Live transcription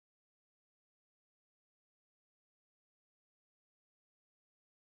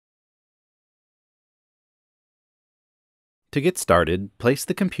To get started, place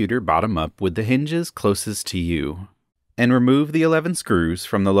the computer bottom up with the hinges closest to you, and remove the 11 screws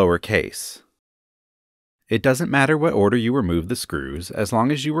from the lower case. It doesn't matter what order you remove the screws, as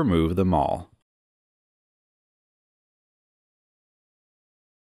long as you remove them all.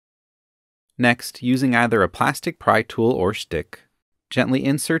 Next, using either a plastic pry tool or stick, gently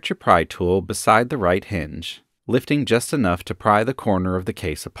insert your pry tool beside the right hinge, lifting just enough to pry the corner of the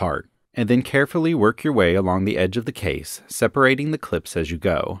case apart, and then carefully work your way along the edge of the case, separating the clips as you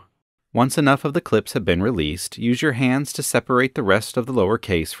go. Once enough of the clips have been released, use your hands to separate the rest of the lower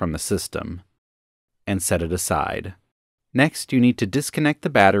case from the system, and set it aside. Next, you need to disconnect the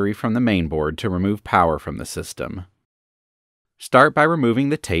battery from the mainboard to remove power from the system. Start by removing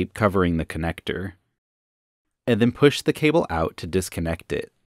the tape covering the connector, and then push the cable out to disconnect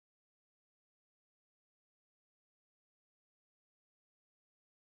it.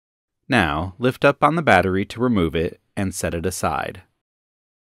 Now, lift up on the battery to remove it and set it aside.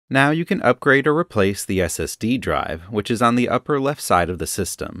 Now you can upgrade or replace the SSD drive, which is on the upper left side of the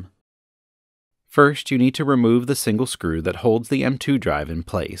system. First, you need to remove the single screw that holds the M2 drive in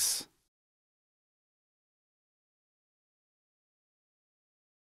place.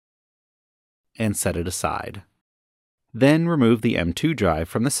 And set it aside. Then remove the M2 drive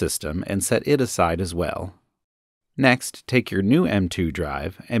from the system and set it aside as well. Next, take your new M2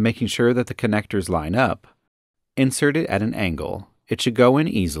 drive and, making sure that the connectors line up, insert it at an angle. It should go in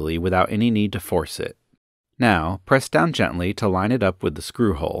easily without any need to force it. Now, press down gently to line it up with the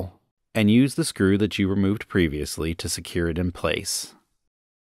screw hole, and use the screw that you removed previously to secure it in place.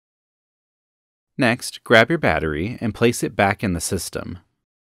 Next, grab your battery and place it back in the system.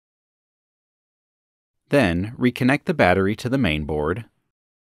 Then, reconnect the battery to the mainboard,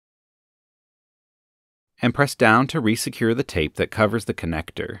 and press down to resecure the tape that covers the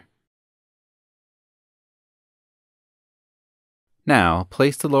connector. Now,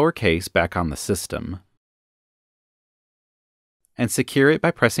 place the lower case back on the system, and secure it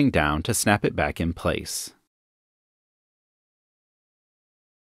by pressing down to snap it back in place.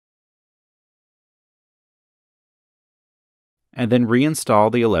 And then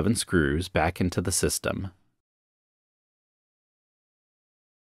reinstall the 11 screws back into the system.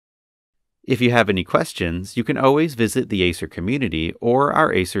 If you have any questions, you can always visit the Acer community or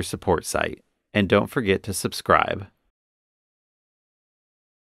our Acer support site. And don't forget to subscribe.